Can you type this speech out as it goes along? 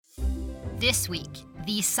This week,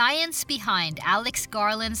 the science behind Alex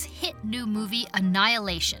Garland's hit new movie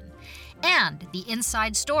Annihilation, and the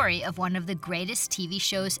inside story of one of the greatest TV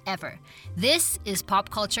shows ever. This is Pop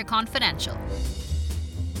Culture Confidential.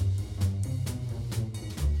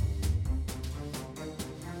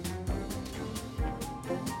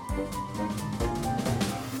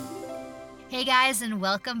 Hey guys, and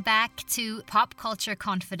welcome back to Pop Culture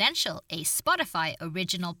Confidential, a Spotify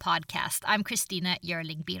original podcast. I'm Christina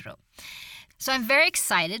Yerling-Biro. So I'm very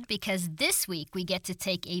excited because this week we get to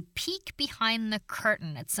take a peek behind the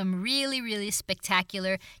curtain at some really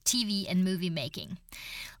spectacular TV and movie making.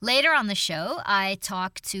 Later on the show, I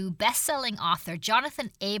talk to best-selling author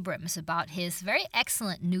Jonathan Abrams about his very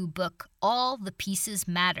excellent new book, All the Pieces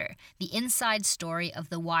Matter, the inside story of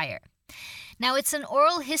The Wire. Now, it's an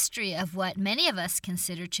oral history of what many of us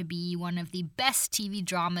consider to be one of the best TV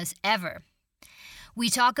dramas ever. We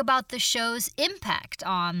talk about the show's impact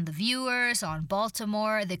on the viewers, on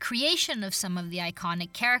Baltimore, the creation of some of the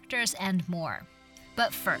iconic characters, and more.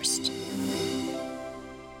 But first,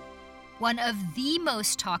 one of the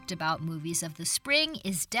most talked about movies of the spring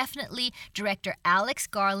is definitely director Alex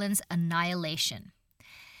Garland's Annihilation.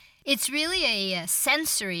 It's really a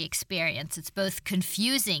sensory experience. It's both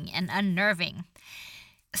confusing and unnerving.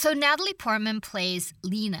 So Natalie Portman plays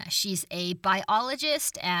Lena. She's a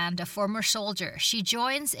biologist and a former soldier. She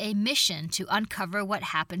joins a mission to uncover what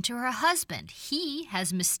happened to her husband. He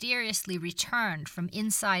has mysteriously returned from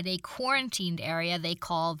inside a quarantined area they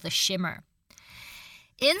call the Shimmer.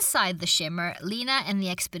 Inside the Shimmer, Lena and the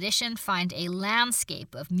expedition find a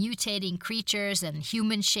landscape of mutating creatures and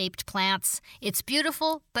human-shaped plants. It's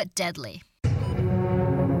beautiful, but deadly.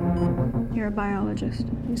 You're a biologist.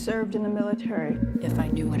 You served in the military. If I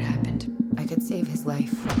knew what happened, I could save his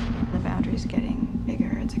life. The boundary's getting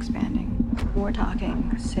bigger, it's expanding. We're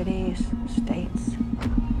talking cities, states.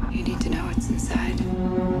 You need to know what's inside.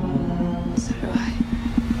 So do I.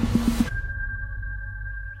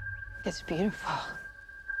 It's beautiful.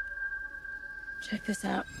 Check this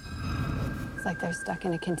out. It's like they're stuck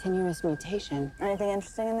in a continuous mutation. Anything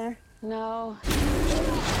interesting in there? No.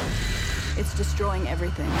 It's destroying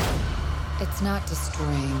everything. It's not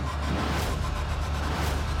destroying.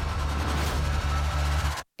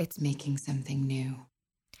 It's making something new.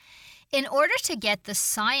 In order to get the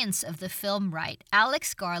science of the film right,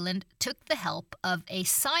 Alex Garland took the help of a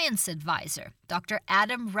science advisor, Dr.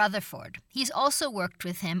 Adam Rutherford. He's also worked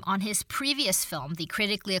with him on his previous film, the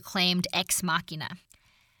critically acclaimed Ex Machina.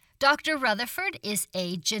 Dr. Rutherford is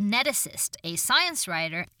a geneticist, a science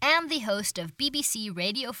writer, and the host of BBC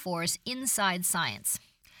Radio 4's Inside Science.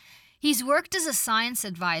 He's worked as a science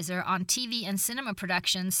advisor on TV and cinema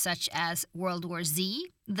productions such as World War Z,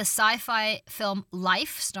 the sci-fi film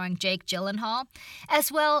Life, starring Jake Gyllenhaal,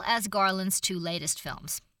 as well as Garland's two latest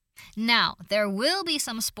films. Now, there will be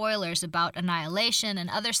some spoilers about Annihilation and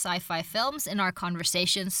other sci-fi films in our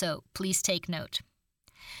conversation, so please take note.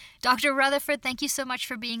 Dr. Rutherford, thank you so much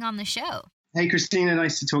for being on the show. Hey, Christina,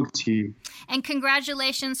 nice to talk to you. And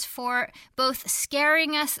congratulations for both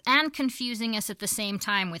scaring us and confusing us at the same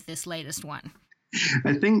time with this latest one.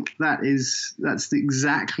 I think that's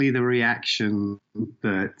exactly the reaction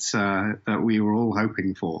that we were all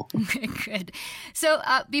hoping for. Good. So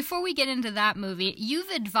before we get into that movie, you've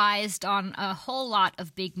advised on a whole lot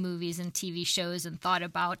of big movies and TV shows and thought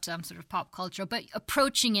about sort of pop culture, but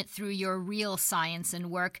approaching it through your real science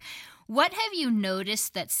and work. What have you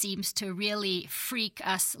noticed that seems to really freak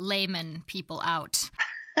us layman people out?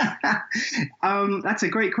 That's a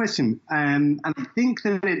great question. And I think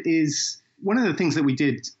that it is one of the things that we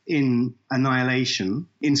did in Annihilation,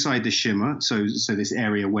 inside the Shimmer, so this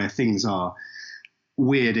area where things are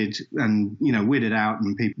weirded and, weirded out,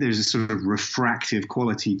 and there's a sort of refractive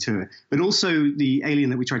quality to it. But also the alien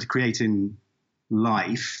that we tried to create in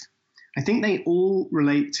Life, I think they all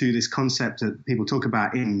relate to this concept that people talk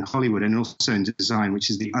about in Hollywood and also in design, which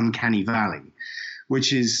is the uncanny valley,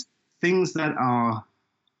 which is things that are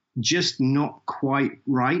just not quite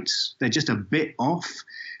right. They're just a bit off.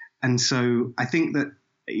 And so I think that,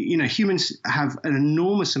 humans have an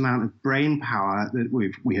enormous amount of brain power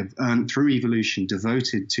that we have earned through evolution,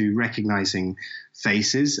 devoted to recognizing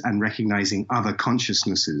faces and recognizing other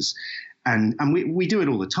consciousnesses. And we do it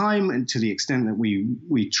all the time, and to the extent that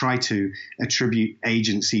we try to attribute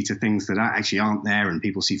agency to things that actually aren't there, and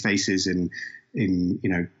people see faces in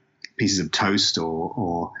pieces of toast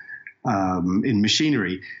or in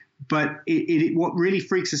machinery. But what really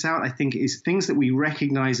freaks us out, I think, is things that we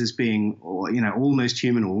recognize as being, almost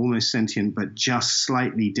human or almost sentient, but just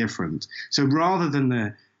slightly different. So rather than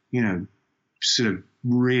the, sort of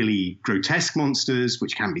really grotesque monsters,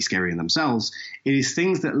 which can be scary in themselves. It is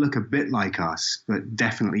things that look a bit like us, but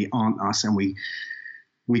definitely aren't us, and we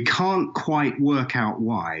can't quite work out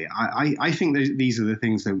why. I think these are the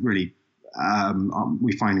things that really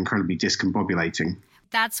we find incredibly discombobulating.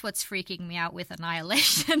 That's what's freaking me out with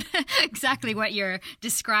Annihilation. Exactly what you're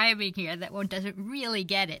describing here, that one doesn't really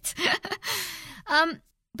get it.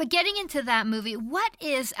 But getting into that movie, what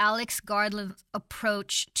is Alex Garland's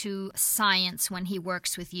approach to science when he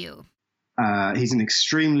works with you? He's an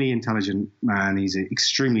extremely intelligent man. He's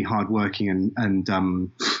extremely hardworking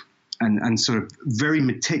and sort of very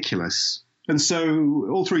meticulous. And so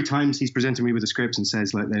all 3 times he's presented me with a script and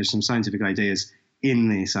says, look, there's some scientific ideas in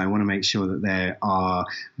this. I want to make sure that they are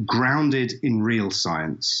grounded in real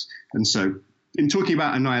science. And so in talking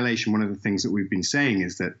about Annihilation, one of the things that we've been saying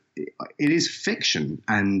is that it is fiction.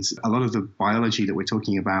 And a lot of the biology that we're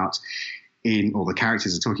talking about or the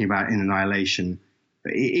characters are talking about in Annihilation,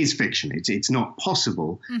 it is fiction. It's not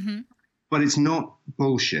possible, but it's not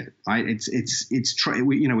bullshit, right?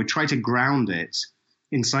 We try to ground it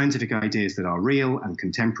in scientific ideas that are real and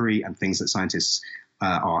contemporary and things that scientists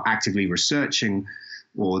are actively researching,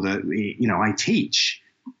 or that I teach,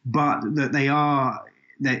 but that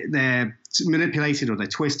they're manipulated, or they're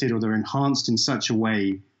twisted, or they're enhanced in such a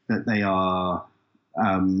way that that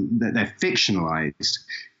they're fictionalized.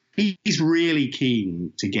 He's really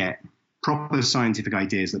keen to get proper scientific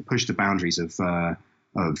ideas that push the boundaries of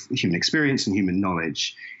human experience and human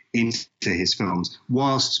knowledge into his films,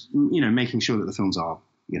 whilst making sure that the films are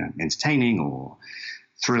entertaining or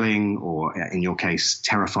thrilling, or in your case,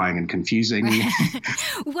 terrifying and confusing.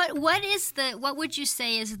 What would you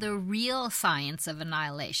say is the real science of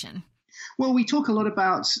Annihilation? Well, we talk a lot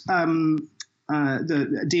about the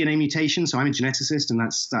DNA mutation. So I'm a geneticist, and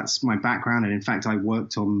that's my background. And in fact, I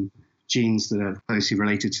worked on genes that are closely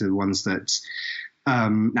related to the ones that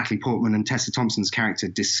Natalie Portman and Tessa Thompson's character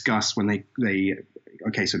discuss when they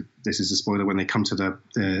okay, so this is a spoiler, when they come to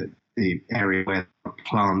the area where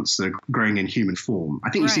plants are growing in human form. I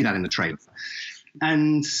think you see that in the trailer.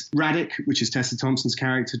 And Radek, which is Tessa Thompson's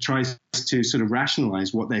character, tries to sort of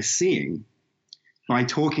rationalize what they're seeing by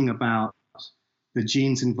talking about the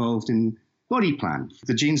genes involved in body plan.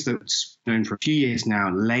 The genes that's known for a few years now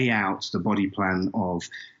lay out the body plan of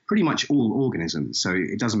pretty much all organisms. So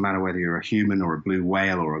it doesn't matter whether you're a human or a blue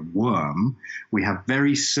whale or a worm. We have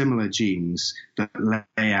very similar genes that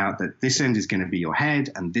lay out that this end is going to be your head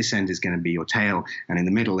and this end is going to be your tail. And in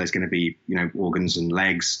the middle, there's going to be, organs and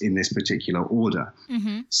legs in this particular order.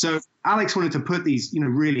 Mm-hmm. So Alex wanted to put these,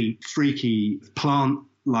 really freaky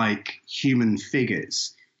plant-like human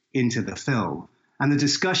figures into the film. And the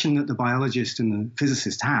discussion that the biologist and the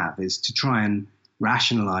physicist have is to try and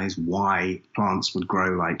rationalize why plants would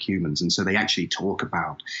grow like humans. And so they actually talk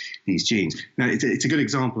about these genes. Now, it's a good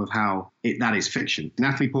example of how that is fiction.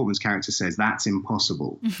 Natalie Portman's character says that's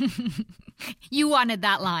impossible. You wanted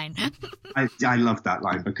that line. I love that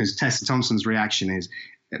line because Tessa Thompson's reaction is,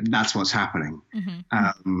 that's what's happening.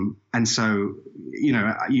 Mm-hmm. And so,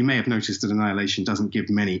 you may have noticed that Annihilation doesn't give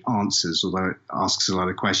many answers, although it asks a lot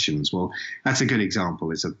of questions. Well, that's a good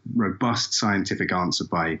example. It's a robust scientific answer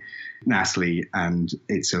by Natalie, and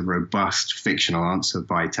it's a robust fictional answer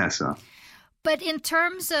by Tessa. But in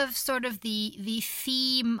terms of sort of the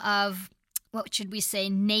theme of, what should we say,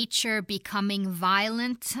 nature becoming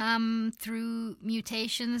violent through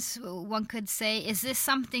mutations, one could say, is this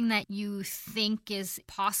something that you think is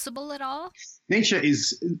possible at all? Nature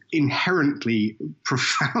is inherently,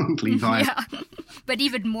 profoundly violent. Yeah, but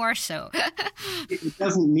even more so. It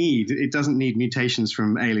doesn't need mutations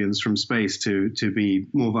from aliens from space to be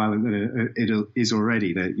more violent than it is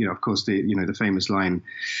already. Of course, the famous line,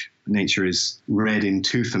 nature is red in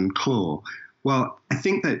tooth and claw. Well, I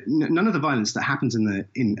think that none of the violence that happens in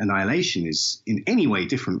Annihilation is in any way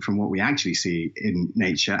different from what we actually see in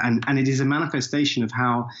nature. And it is a manifestation of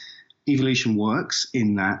how evolution works,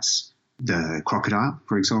 in that the crocodile,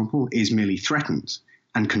 for example, is merely threatened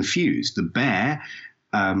and confused. The bear,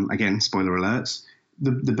 again, spoiler alerts,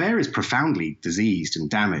 the bear is profoundly diseased and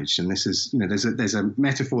damaged. And this is, there's a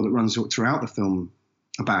metaphor that runs throughout the film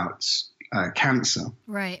about cancer.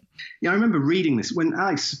 Right. Yeah, I remember reading this when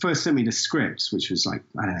Alex first sent me the script, which was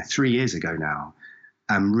 3 years ago now.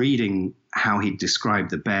 Reading how he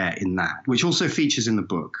described the bear in that, which also features in the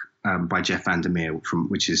book by Jeff Vandermeer,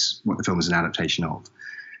 which is what the film is an adaptation of.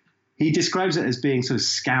 He describes it as being sort of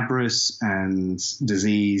scabrous and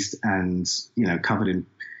diseased and covered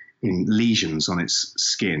in lesions on its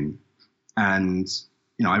skin. And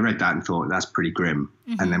I read that and thought that's pretty grim.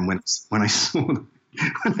 Mm-hmm. And then when I saw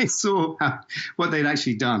when I saw what they'd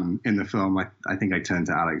actually done in the film, I think I turned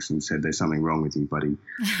to Alex and said, "There's something wrong with you, buddy."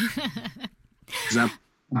 Because that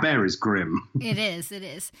bear is grim. It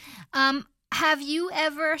is. Have you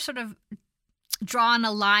ever sort of drawn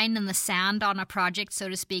a line in the sand on a project, so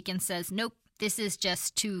to speak, and says, nope, this is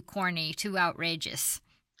just too corny, too outrageous?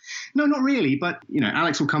 No, not really. But,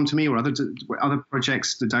 Alex will come to me, or other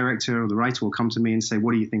projects, the director or the writer will come to me and say,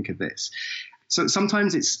 what do you think of this? So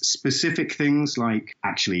sometimes it's specific things like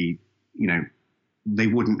actually, they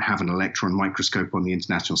wouldn't have an electron microscope on the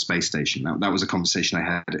International Space Station. That was a conversation I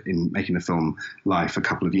had in making the film Life a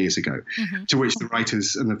couple of years ago, to which the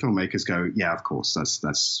writers and the filmmakers go, yeah, of course,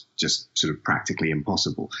 that's just sort of practically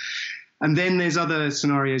impossible. And then there's other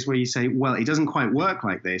scenarios where you say, well, it doesn't quite work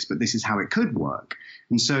like this, but this is how it could work.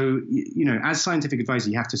 And so, as scientific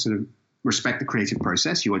advisor, you have to sort of respect the creative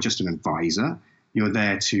process. You are just an advisor. You're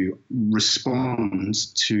there to respond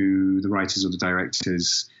to the writers or the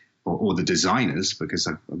directors or the designers, because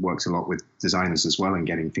I've worked a lot with designers as well in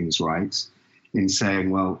getting things right, in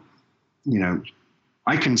saying, well,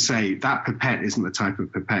 I can say that pipette isn't the type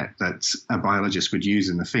of pipette that a biologist would use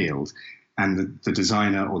in the field. And the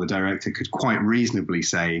designer or the director could quite reasonably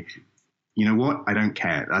say, you know what, I don't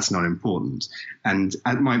care. That's not important. And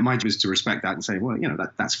my job is to respect that and say, well,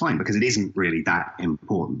 that's fine, because it isn't really that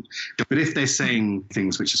important. But if they're saying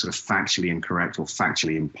things which are sort of factually incorrect or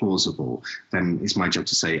factually implausible, then it's my job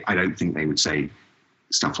to say, I don't think they would say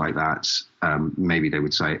stuff like that. Maybe they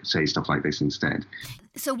would say stuff like this instead.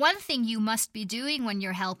 So one thing you must be doing when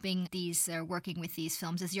you're helping working with these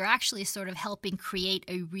films is you're actually sort of helping create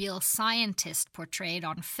a real scientist portrayed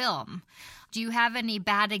on film. Do you have any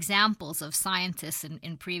bad examples of scientists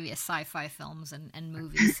in previous sci-fi films and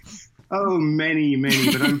movies? Oh, many,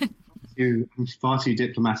 but I'm far too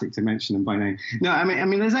diplomatic to mention them by name. No, I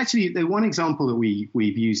mean, there's actually one example that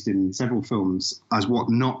we've used in several films as what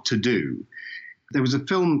not to do. There was a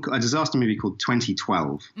disaster movie called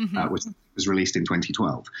 2012, which was released in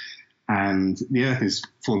 2012. And the Earth is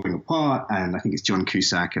falling apart, and I think it's John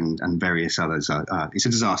Cusack and various others. It's a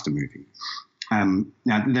disaster movie.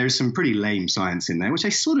 Now, there's some pretty lame science in there, which I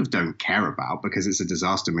sort of don't care about because it's a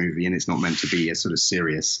disaster movie and it's not meant to be a sort of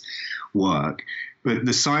serious work. But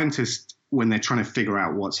the scientist, when they're trying to figure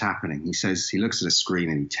out what's happening, he looks at a screen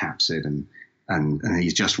and he taps it and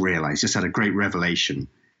he's just realized, just had a great revelation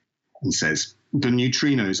and says, the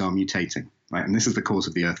neutrinos are mutating, right? And this is the cause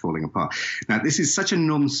of the Earth falling apart. Now, this is such a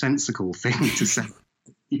nonsensical thing to say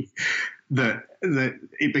that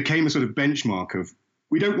it became a sort of benchmark of,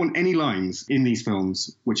 we don't want any lines in these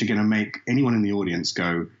films which are going to make anyone in the audience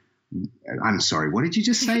go, I'm sorry, what did you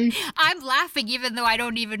just say? I'm laughing even though I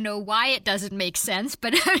don't even know why it doesn't make sense,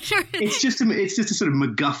 but it's just a sort of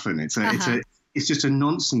MacGuffin. It's just a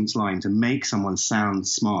nonsense line to make someone sound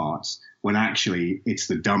smart when actually it's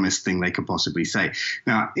the dumbest thing they could possibly say.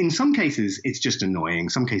 Now, in some cases, it's just annoying.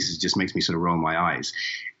 Some cases, it just makes me sort of roll my eyes.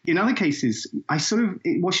 In other cases,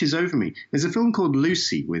 it washes over me. There's a film called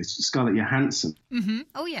Lucy with Scarlett Johansson. Mm-hmm.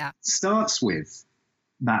 Oh, yeah. It starts with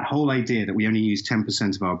that whole idea that we only use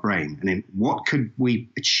 10% of our brain. And then what could we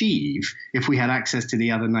achieve if we had access to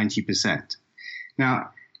the other 90%?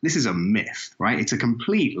 Now, this is a myth, right? It's a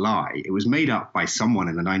complete lie. It was made up by someone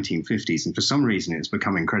in the 1950s, and for some reason it's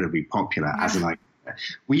become incredibly popular as an idea.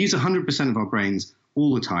 We use 100% of our brains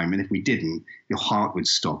all the time, and if we didn't, your heart would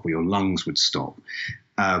stop or your lungs would stop.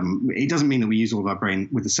 It doesn't mean that we use all of our brain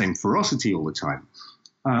with the same ferocity all the time.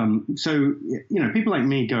 So, people like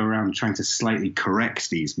me go around trying to slightly correct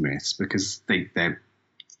these myths because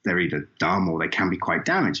they're either dumb or they can be quite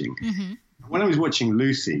damaging. Mm-hmm. When I was watching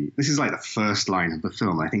Lucy, this is like the first line of the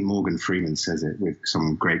film. I think Morgan Freeman says it with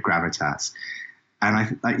some great gravitas.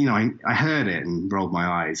 And I heard it and rolled my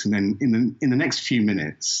eyes. And then in the next few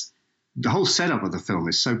minutes, the whole setup of the film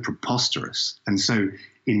is so preposterous and so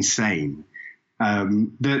insane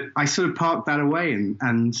that I sort of parked that away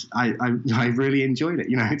and I really enjoyed it.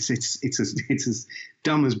 It's as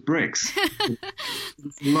dumb as bricks.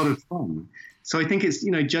 It's a lot of fun. So I think it's,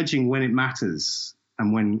 judging when it matters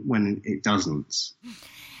and when it doesn't.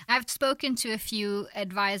 I've spoken to a few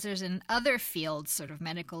advisors in other fields, sort of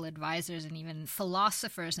medical advisors and even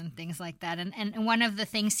philosophers and things like that. And one of the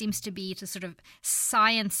things seems to be to sort of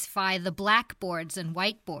science-fy the blackboards and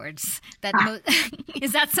whiteboards.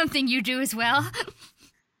 Is that something you do as well?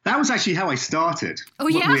 That was actually how I started. Oh,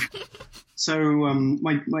 yeah? So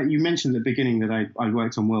you mentioned at the beginning that I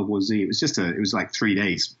worked on World War Z. It was like 3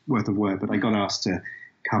 days worth of work, but I got asked to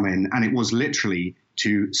come in, and it was literally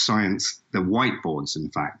to science the whiteboards, in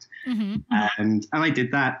fact. And I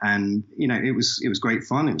did that, and it was great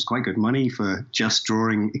fun. It was quite good money for just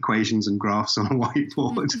drawing equations and graphs on a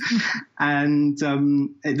whiteboard. And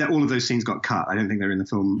all of those scenes got cut. I don't think they're in the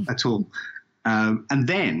film at all. And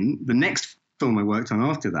then the next film I worked on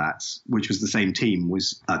after that, which was the same team,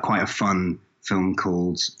 was quite a fun film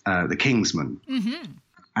called The Kingsman.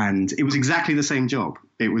 And it was exactly the same job.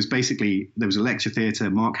 It was basically, there was a lecture theatre.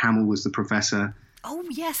 Mark Hamill was the professor. Oh,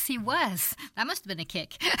 yes, he was. That must have been a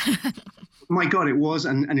kick. My God, it was.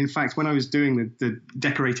 And in fact, when I was doing the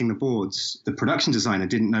decorating the boards, the production designer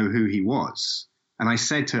didn't know who he was. And I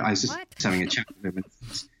said to, I was just having a chat with him.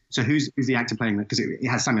 So who's the actor playing that? Because it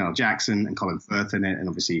has Samuel L. Jackson and Colin Firth in it. And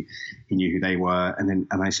obviously he knew who they were. And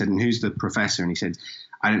I said, and who's the professor? And he said,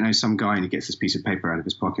 I don't know, some guy. And he gets this piece of paper out of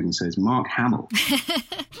his pocket and says, Mark Hamill.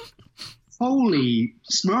 Holy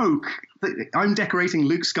smoke. I'm decorating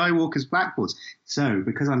Luke Skywalker's blackboards. So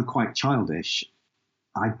because I'm quite childish,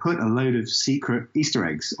 I put a load of secret Easter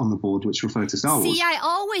eggs on the board which refer to Star Wars. See, I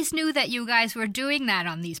always knew that you guys were doing that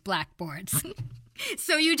on these blackboards.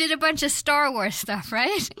 So you did a bunch of Star Wars stuff,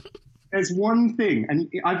 right? There's one thing,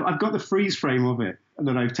 and I've got the freeze frame of it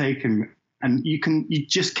that I've taken, and you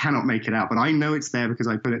just cannot make it out, but I know it's there because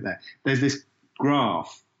I put it there. There's this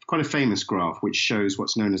graph, quite a famous graph, which shows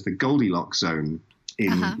what's known as the Goldilocks zone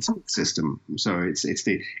in the solar system. So it's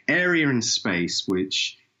the area in space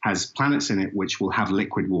which has planets in it which will have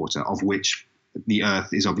liquid water, of which the Earth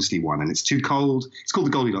is obviously one. And it's too cold. It's called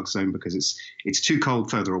the Goldilocks zone because it's too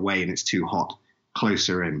cold further away and it's too hot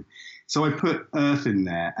closer in. So I put Earth in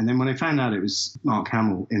there. And then when I found out it was Mark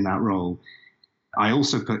Hamill in that role, I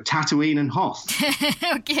also put Tatooine and Hoth.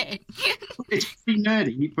 Okay. It's pretty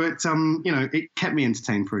nerdy, but, it kept me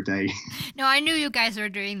entertained for a day. No, I knew you guys were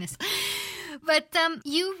doing this. But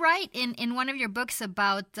you write in one of your books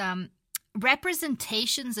about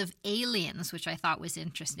representations of aliens, which I thought was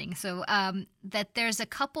interesting. So that there's a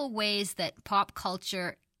couple ways that pop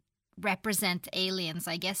culture represent aliens,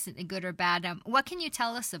 I guess, good or bad. What can you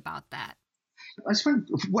tell us about that? I spent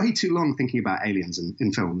way too long thinking about aliens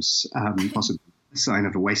in films, possibly a sign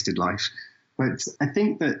of a wasted life. But I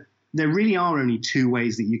think that there really are only two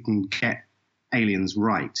ways that you can get aliens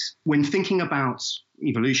right. When thinking about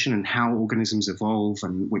evolution and how organisms evolve,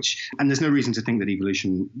 and there's no reason to think that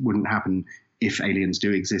evolution wouldn't happen if aliens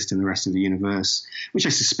do exist in the rest of the universe, which I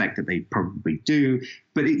suspect that they probably do.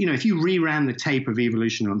 But, if you reran the tape of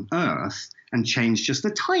evolution on Earth and changed just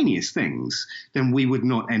the tiniest things, then we would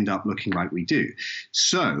not end up looking like we do.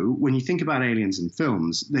 So when you think about aliens in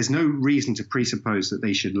films, there's no reason to presuppose that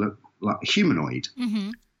they should look like humanoid,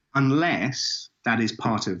 unless that is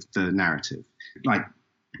part of the narrative. Like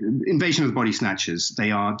Invasion of the Body Snatchers,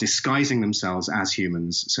 they are disguising themselves as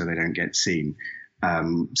humans so they don't get seen.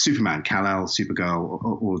 Superman, Kal-El,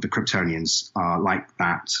 Supergirl, or the Kryptonians are like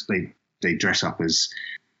that. They dress up as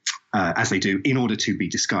they do in order to be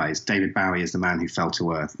disguised. David Bowie is the man who fell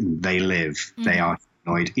to Earth. They live. They are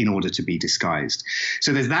humanoid in order to be disguised.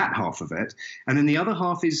 So there's that half of it. And then the other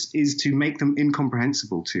half is to make them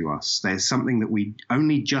incomprehensible to us. There's something that we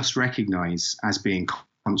only just recognize as being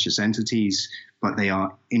conscious entities, but they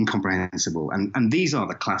are incomprehensible. And these are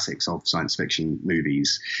the classics of science fiction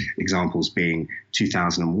movies, examples being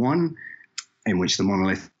 2001, in which the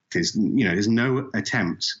monolith is, there's no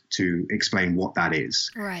attempt to explain what that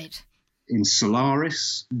is. Right. In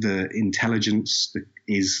Solaris, the intelligence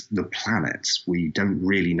is the planet. We don't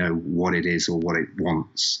really know what it is or what it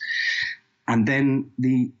wants. And then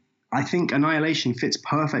I think Annihilation fits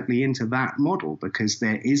perfectly into that model because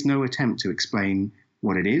there is no attempt to explain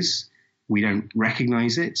what it is. We don't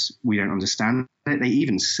recognize it. We don't understand it. They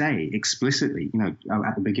even say explicitly,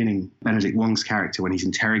 at the beginning, Benedict Wong's character, when he's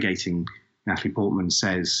interrogating Natalie Portman,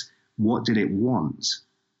 says, "What did it want?"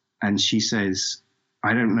 And she says,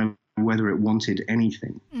 "I don't know whether it wanted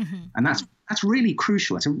anything." And that's really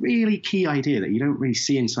crucial. That's a really key idea that you don't really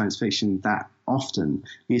see in science fiction that often.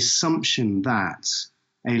 The assumption that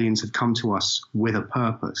aliens have come to us with a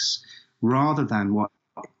purpose, rather than what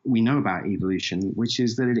we know about evolution, which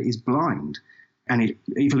is that it is blind. And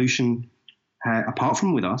evolution, apart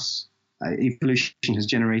from with us, evolution has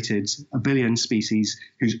generated a billion species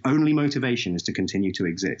whose only motivation is to continue to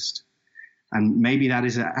exist. And maybe that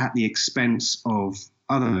is at the expense of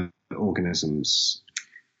other organisms.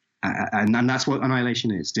 And that's what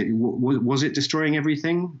Annihilation is. Was it destroying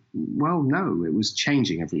everything? Well, no, it was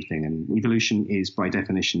changing everything. And evolution is, by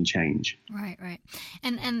definition, change. Right.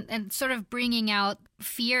 And sort of bringing out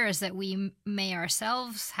fears that we may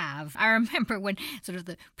ourselves have. I remember when sort of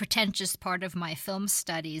the pretentious part of my film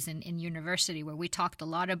studies in university, where we talked a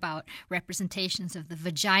lot about representations of the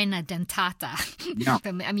vagina dentata. Yeah.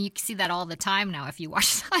 I mean, you can see that all the time now if you watch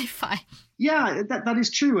sci-fi. Yeah, that is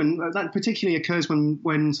true. And that particularly occurs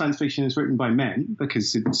when science fiction is written by men,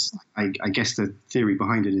 because I guess the theory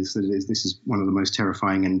behind it is that this is one of the most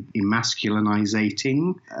terrifying and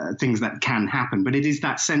emasculinizating things that can happen. But it is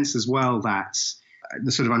that sense as well that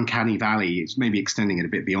the sort of uncanny valley is maybe extending it a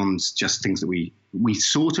bit beyond just things that we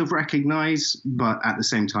sort of recognize, but at the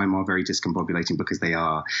same time are very discombobulating because they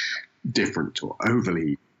are different or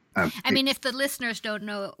overly. I mean, if the listeners don't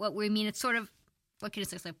know what we mean, it's sort of, what can you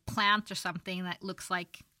say, it's a plant or something that looks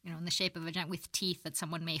like, in the shape of a giant with teeth that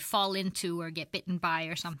someone may fall into or get bitten by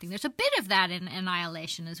or something. There's a bit of that in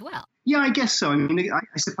Annihilation as well. Yeah, I guess so. I mean, I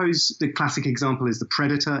suppose the classic example is the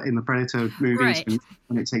Predator in the Predator movies. Right.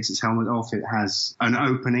 When it takes its helmet off, it has an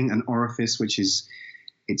opening, an orifice, which is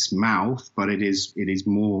its mouth, but it is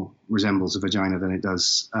more resembles a vagina than it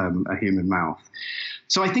does a human mouth.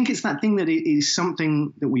 So I think it's that thing that it is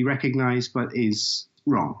something that we recognize, but is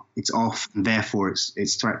wrong. It's off, and therefore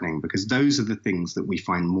it's threatening, because those are the things that we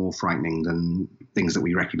find more frightening than things that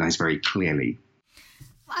we recognize very clearly.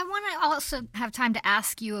 I want to also have time to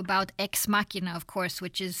ask you about Ex Machina, of course,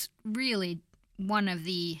 which is really one of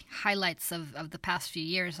the highlights of the past few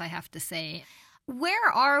years, I have to say. Where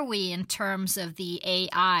are we in terms of the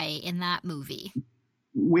AI in that movie?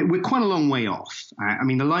 We're quite a long way off. I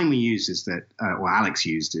mean, the line we use is that, or Alex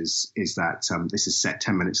used is that this is set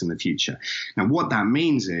 10 minutes in the future. Now, what that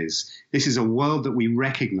means is this is a world that we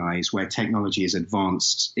recognize where technology is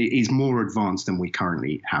advanced, is more advanced than we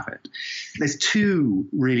currently have it. There's two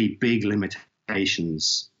really big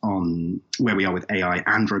limitations on where we are with AI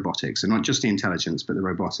and robotics, and not just the intelligence, but the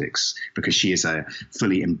robotics, because she is a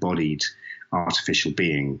fully embodied artificial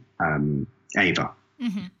being, Ava.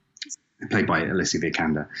 Mm-hmm. Played by Alicia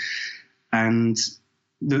Vikander. And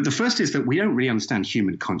the first is that we don't really understand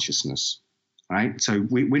human consciousness, right? So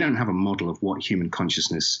we don't have a model of what human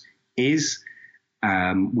consciousness is.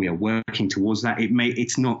 We are working towards that.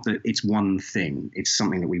 It's not that it's one thing. It's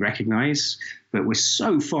something that we recognize, but we're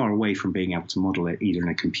so far away from being able to model it either in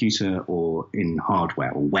a computer or in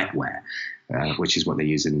hardware or wetware, which is what they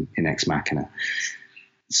use in Ex Machina.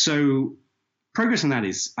 So progress in that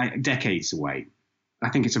is decades away. I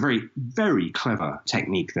think it's a very, very clever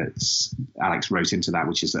technique that Alex wrote into that,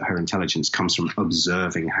 which is that her intelligence comes from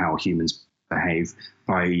observing how humans behave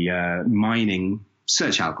by mining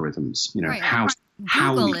search algorithms. Right.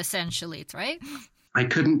 how Google, essentially, right? I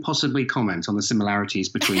couldn't possibly comment on the similarities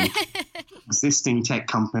between existing tech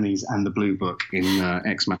companies and the Blue Book in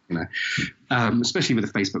Ex Machina, especially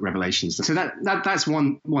with the Facebook revelations. So that's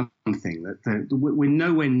one thing, that we're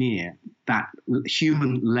nowhere near that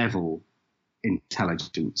human level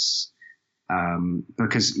intelligence,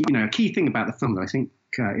 because a key thing about the film that I think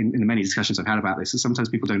in the many discussions I've had about this is sometimes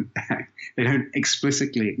people don't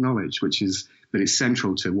explicitly acknowledge, which is that it's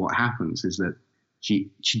central to what happens, is that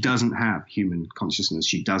she doesn't have human consciousness,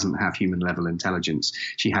 she doesn't have human level intelligence,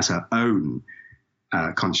 she has her own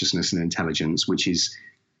consciousness and intelligence, which is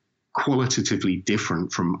qualitatively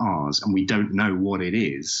different from ours, and we don't know what it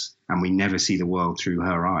is, and we never see the world through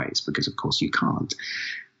her eyes, because of course you can't.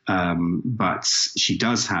 But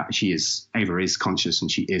Ava is conscious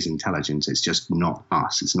and she is intelligent. It's just not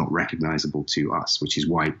us. It's not recognizable to us, which is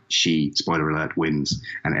why she, spoiler alert, wins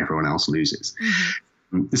and everyone else loses.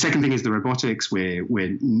 Mm-hmm. The second thing is the robotics.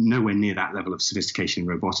 We're nowhere near that level of sophistication in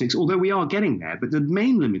robotics, although we are getting there. But the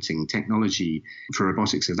main limiting technology for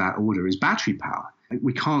robotics of that order is battery power.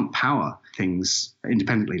 We can't power things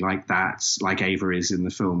independently like that, like Ava is in the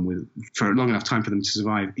film, for a long enough time for them to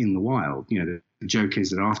survive in the wild. The joke is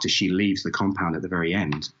that after she leaves the compound at the very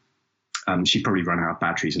end, she'd probably run out of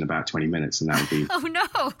batteries in about 20 minutes, and that would be... Oh,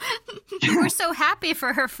 no. You were so happy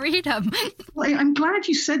for her freedom. Well, I'm glad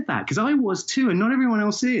you said that, because I was too, and not everyone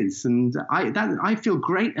else is. And I feel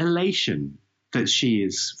great elation that she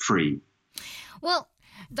is free. Well,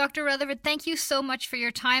 Dr. Rutherford, thank you so much for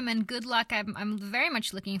your time, and good luck. I'm very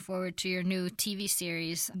much looking forward to your new TV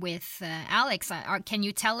series with Alex. Can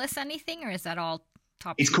you tell us anything, or is that all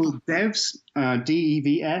top? It's called Devs,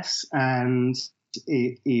 DEVS, and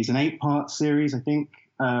it is an 8-part series, I think.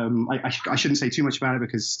 I shouldn't say too much about it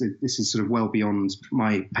because this is sort of well beyond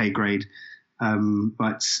my pay grade.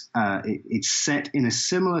 But it's set in a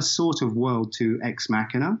similar sort of world to Ex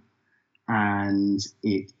Machina, and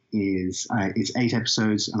it is it's 8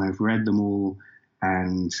 episodes, and I've read them all.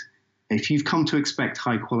 And if you've come to expect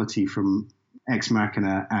high quality from Ex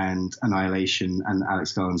Machina and Annihilation and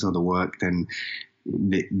Alex Garland's other work, then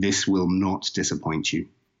this will not disappoint you.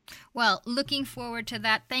 Well, looking forward to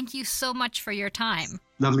that. Thank you so much for your time.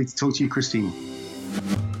 Lovely to talk to you, Christine.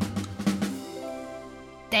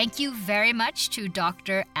 Thank you very much to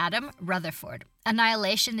Dr. Adam Rutherford.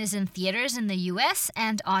 Annihilation is in theaters in the US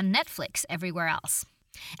and on Netflix everywhere else.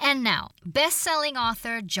 And now, best-selling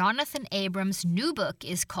author Jonathan Abrams' new book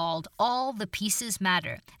is called All the Pieces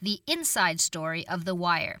Matter, the inside story of The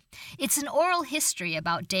Wire. It's an oral history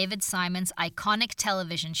about David Simon's iconic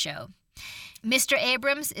television show. Mr.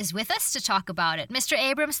 Abrams is with us to talk about it. Mr.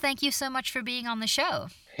 Abrams, thank you so much for being on the show.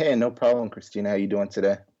 Hey, no problem, Christina. How you doing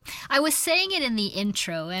today? I was saying it in the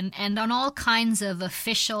intro, and on all kinds of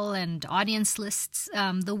official and audience lists,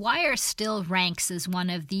 The Wire still ranks as one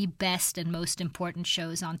of the best and most important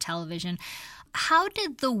shows on television. How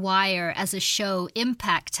did The Wire as a show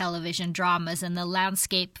impact television dramas and the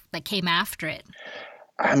landscape that came after it?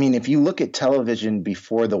 I mean, if you look at television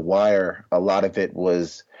before The Wire, a lot of it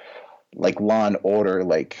was like Law and Order,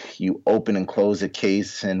 like you open and close a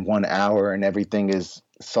case in 1 hour and everything is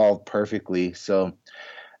solved perfectly. So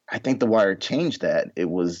I think The Wire changed that. It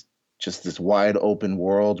was just this wide open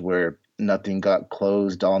world where nothing got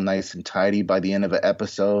closed, all nice and tidy by the end of an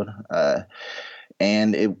episode.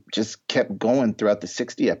 And it just kept going throughout the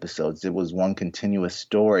 60 episodes. It was one continuous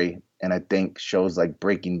story. And I think shows like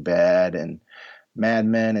Breaking Bad and Mad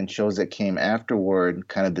Men and shows that came afterward,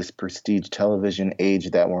 kind of this prestige television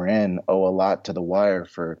age that we're in, owe a lot to The Wire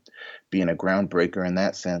for being a groundbreaker in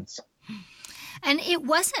that sense. And it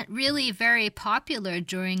wasn't really very popular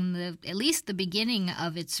during at least the beginning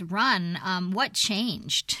of its run. What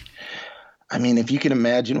changed? I mean, if you can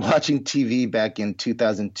imagine watching TV back in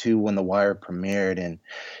 2002 when The Wire premiered, and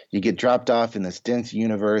you get dropped off in this dense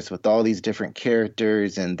universe with all these different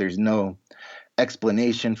characters and there's no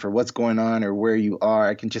explanation for what's going on or where you are.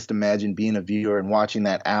 I can just imagine being a viewer and watching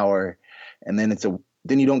that hour, and then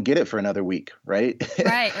then you don't get it for another week, right?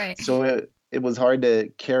 Right. So it was hard to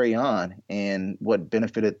carry on. And what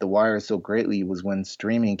benefited The Wire so greatly was when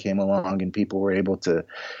streaming came along and people were able to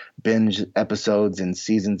binge episodes and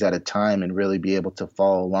seasons at a time and really be able to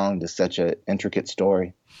follow along to such an intricate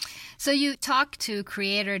story. So you talk to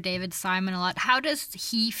creator David Simon a lot. How does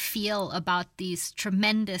he feel about these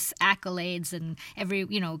tremendous accolades and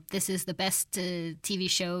this is the best TV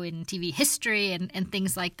show in TV history and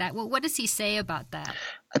things like that? Well, what does he say about that?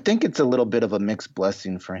 I think it's a little bit of a mixed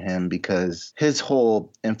blessing for him because his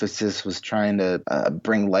whole emphasis was trying to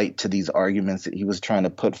bring light to these arguments that he was trying to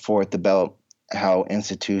put forth about how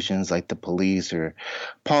institutions like the police or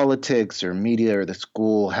politics or media or the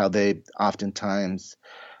school, how they oftentimes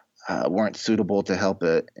weren't suitable to help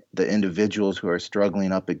the individuals who are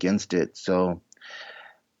struggling up against it. So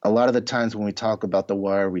a lot of the times when we talk about The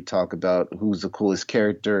Wire, we talk about who's the coolest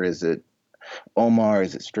character. Is it Omar?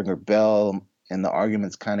 Is it Stringer Bell? And the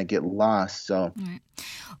arguments kind of get lost. So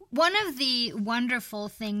one of the wonderful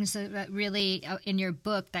things that really in your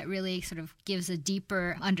book that really sort of gives a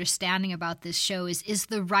deeper understanding about this show is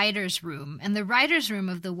the writer's room. And the writer's room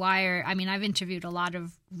of The Wire, I mean, I've interviewed a lot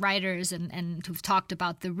of writers and who've talked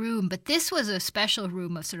about the room, but this was a special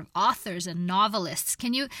room of sort of authors and novelists.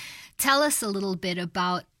 Can you tell us a little bit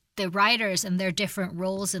about the writers and their different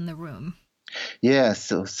roles in the room? Yeah,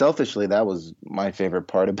 so selfishly, that was my favorite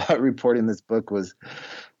part about reporting this book was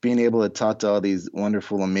being able to talk to all these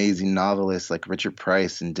wonderful, amazing novelists like Richard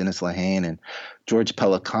Price and Dennis Lehane and George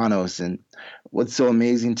Pelecanos. And what's so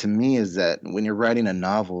amazing to me is that when you're writing a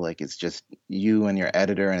novel, like it's just you and your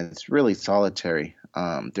editor, and it's really solitary.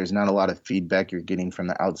 There's not a lot of feedback you're getting from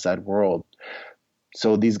the outside world.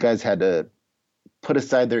 So these guys had to put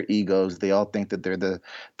aside their egos. They all think that they're the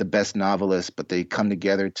best novelists, but they come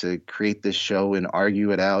together to create this show and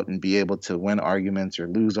argue it out and be able to win arguments or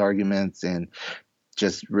lose arguments and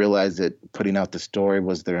just realize that putting out the story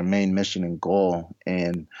was their main mission and goal.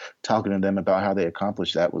 And talking to them about how they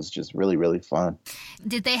accomplished that was just really, really fun.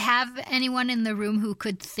 Did they have anyone in the room who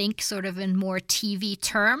could think sort of in more TV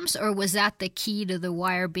terms, or was that the key to The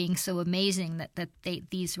Wire being so amazing that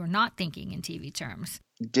these were not thinking in TV terms?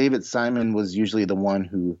 David Simon was usually the one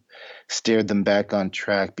who steered them back on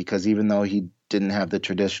track because even though he didn't have the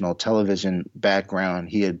traditional television background,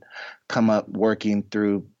 he had come up working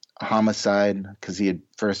through Homicide because he had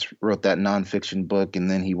first wrote that nonfiction book,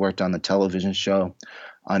 and then he worked on the television show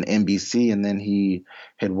on NBC, and then he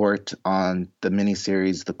had worked on the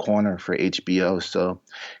miniseries The Corner for HBO. So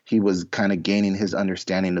he was kind of gaining his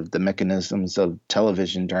understanding of the mechanisms of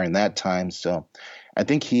television during that time. So I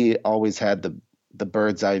think he always had the the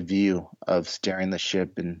bird's eye view of steering the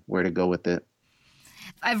ship and where to go with it.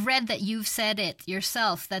 I've read that you've said it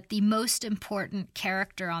yourself, that the most important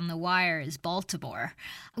character on The Wire is Baltimore.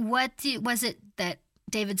 Was it that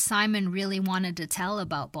David Simon really wanted to tell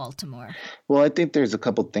about Baltimore? Well, I think there's a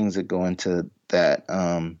couple things that go into that.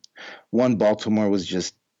 One, Baltimore was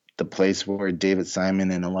just the place where David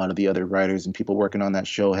Simon and a lot of the other writers and people working on that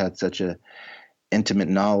show had such a intimate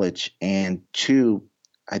knowledge. And two,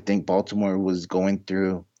 I think Baltimore was going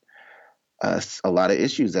through a lot of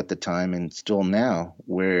issues at the time and still now,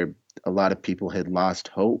 where a lot of people had lost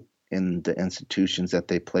hope in the institutions that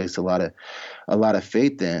they place a lot of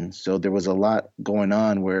faith in. So there was a lot going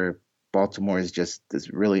on where Baltimore is just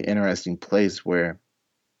this really interesting place where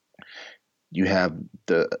you have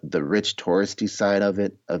the rich touristy side of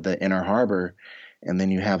it, of the inner harbor, and then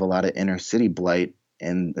you have a lot of inner city blight.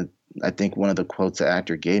 And I think one of the quotes the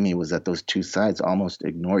actor gave me was that those two sides almost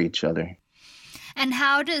ignore each other. And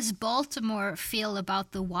how does Baltimore feel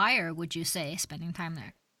about The Wire, would you say, spending time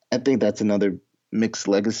there? I think that's another mixed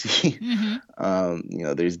legacy.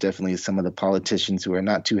 There's definitely some of the politicians who are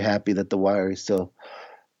not too happy that The Wire is so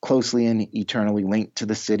closely and eternally linked to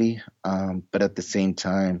the city. But at the same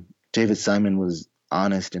time, David Simon was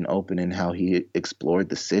honest and open in how he explored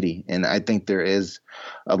the city. And I think there is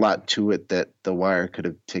a lot to it that The Wire could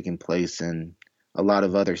have taken place in a lot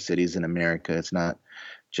of other cities in America. It's not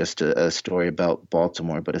just a story about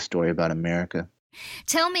Baltimore, but a story about America.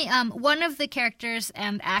 Tell me, one of the characters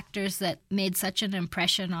and actors that made such an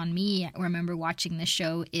impression on me, I remember watching the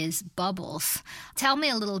show, is Bubbles. Tell me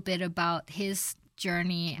a little bit about his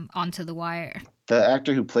journey onto The Wire. The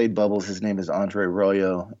actor who played Bubbles, his name is Andre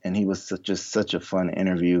Royo, and he was just such a fun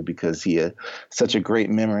interview because he had such a great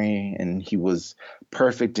memory, and he was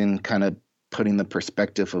perfect in kind of putting the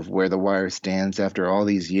perspective of where The Wire stands after all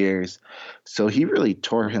these years. So he really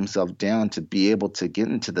tore himself down to be able to get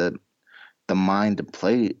into the mind to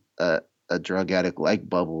play a drug addict like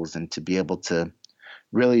Bubbles, and to be able to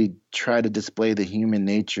really try to display the human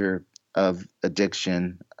nature of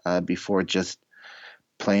addiction before just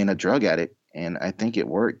playing a drug addict. And I think it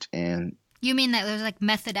worked. And you mean that there's like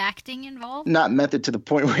method acting involved? Not method to the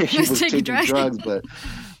point where he was taking drugs, but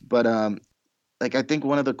like I think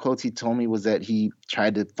one of the quotes he told me was that he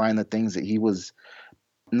tried to find the things that he was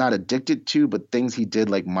not addicted to, but things he did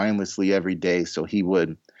like mindlessly every day. So he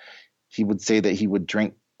would say that he would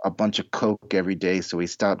drink a bunch of Coke every day, so he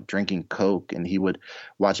stopped drinking Coke, and he would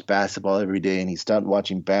watch basketball every day, and he stopped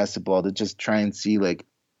watching basketball to just try and see like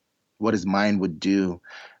what his mind would do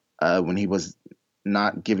when he was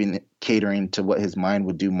not catering to what his mind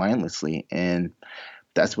would do mindlessly. And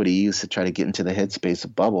that's what he used to try to get into the headspace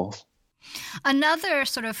of Bubbles. Another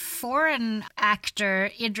sort of foreign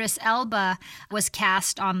actor, Idris Elba, was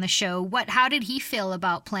cast on the show. How did he feel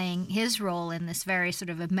about playing his role in this very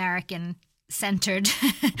sort of American-centered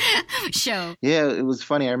show? Yeah, it was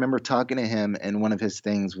funny. I remember talking to him, and one of his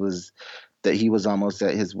things was that he was almost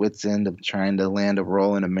at his wit's end of trying to land a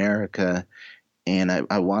role in America. And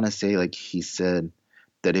I want to say, like, he said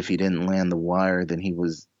that if he didn't land The Wire, then he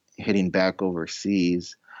was hitting back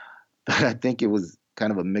overseas. But I think it was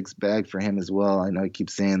kind of a mixed bag for him as well. I know I keep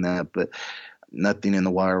saying that, but nothing in the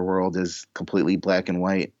Wire world is completely black and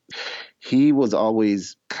white. He was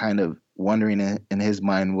always kind of wondering in his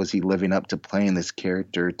mind, was he living up to playing this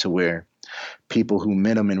character to where people who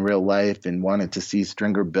met him in real life and wanted to see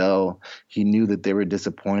Stringer Bell, he knew that they were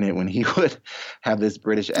disappointed when he would have this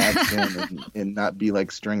British accent and not be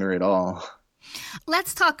like Stringer at all.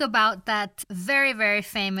 Let's talk about that very, very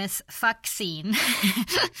famous fuck scene.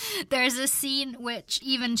 There's a scene which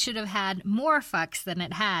even should have had more fucks than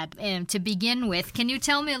it had to begin with. Can you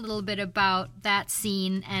tell me a little bit about that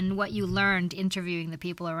scene and what you learned interviewing the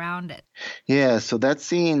people around it? Yeah, so that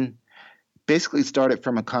scene basically started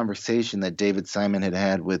from a conversation that David Simon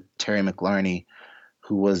had with Terry McLarney,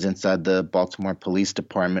 who was inside the Baltimore Police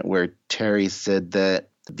Department, where Terry said that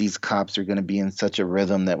these cops are going to be in such a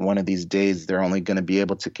rhythm that one of these days they're only going to be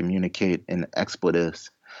able to communicate in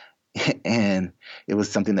expletives. And it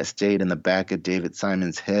was something that stayed in the back of David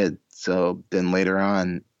Simon's head. So then later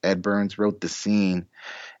on, Ed Burns wrote the scene,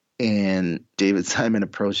 and David Simon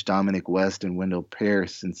approached Dominic West and Wendell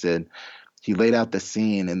Pierce and said, he laid out the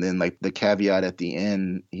scene, and then like the caveat at the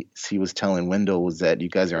end, he was telling Wendell was that you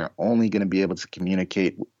guys are only going to be able to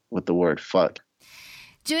communicate with the word fuck.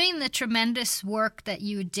 Doing the tremendous work that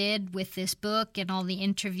you did with this book and all the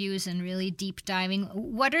interviews and really deep diving,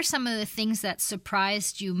 what are some of the things that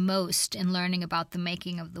surprised you most in learning about the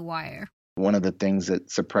making of The Wire? One of the things that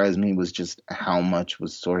surprised me was just how much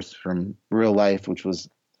was sourced from real life, which was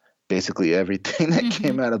basically everything that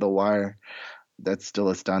came out of The Wire. that's still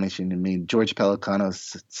astonishing to me. George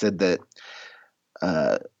Pelecanos said that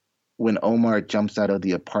when Omar jumps out of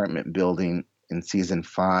the apartment building in season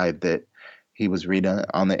 5, that he was reading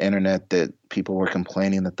on the internet that people were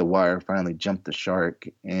complaining that The Wire finally jumped the shark,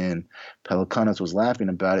 and Pelecanos was laughing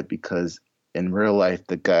about it because in real life,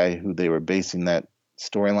 the guy who they were basing that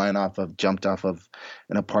storyline off of jumped off of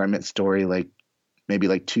an apartment story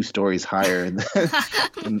maybe 2 stories higher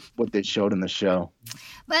than what they showed in the show.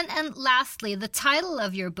 And lastly, the title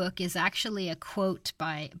of your book is actually a quote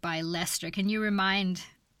by Lester. Can you remind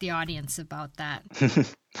the audience about that?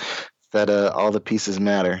 That all the pieces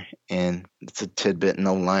matter. And it's a tidbit and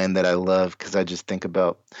a line that I love because I just think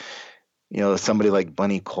about, somebody like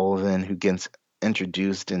Bunny Colvin who gets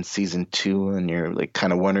introduced in season 2 and you're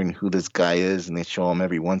kind of wondering who this guy is, and they show him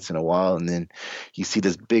every once in a while, and then you see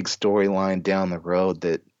this big storyline down the road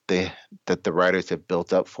that the writers have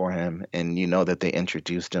built up for him, and that they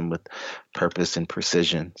introduced him with purpose and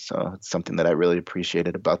precision. So it's something that I really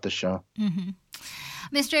appreciated about the show. Mm-hmm.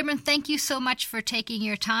 Mr. Abrams, thank you so much for taking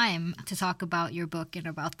your time to talk about your book and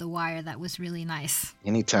about The Wire. That was really nice.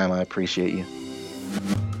 Anytime. I appreciate you.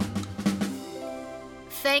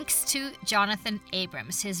 Thanks to Jonathan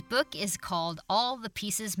Abrams. His book is called All the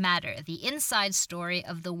Pieces Matter, The Inside Story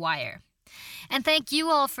of The Wire. And thank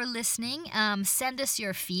you all for listening. Send us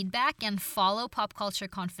your feedback and follow Pop Culture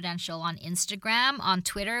Confidential on Instagram. On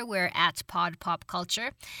Twitter, we're at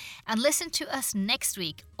PodPopCulture. And listen to us next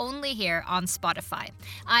week, only here on Spotify.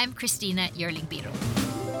 I'm Christina Yerling-Biro.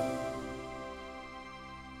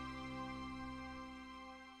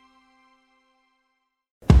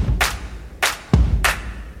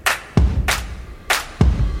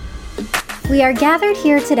 We are gathered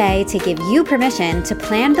here today to give you permission to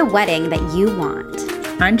plan the wedding that you want.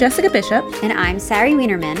 I'm Jessica Bishop. And I'm Sari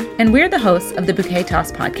Wienerman. And we're the hosts of the Bouquet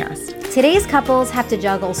Toss podcast. Today's couples have to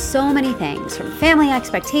juggle so many things, from family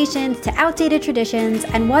expectations to outdated traditions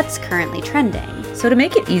and what's currently trending. So to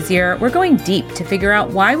make it easier, we're going deep to figure out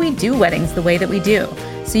why we do weddings the way that we do,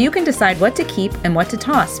 so you can decide what to keep and what to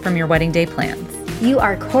toss from your wedding day plans. You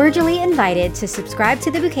are cordially invited to subscribe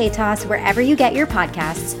to the Bouquet Toss wherever you get your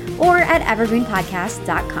podcasts or at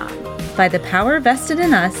evergreenpodcast.com. By the power vested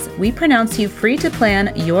in us, we pronounce you free to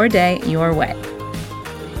plan your day your way.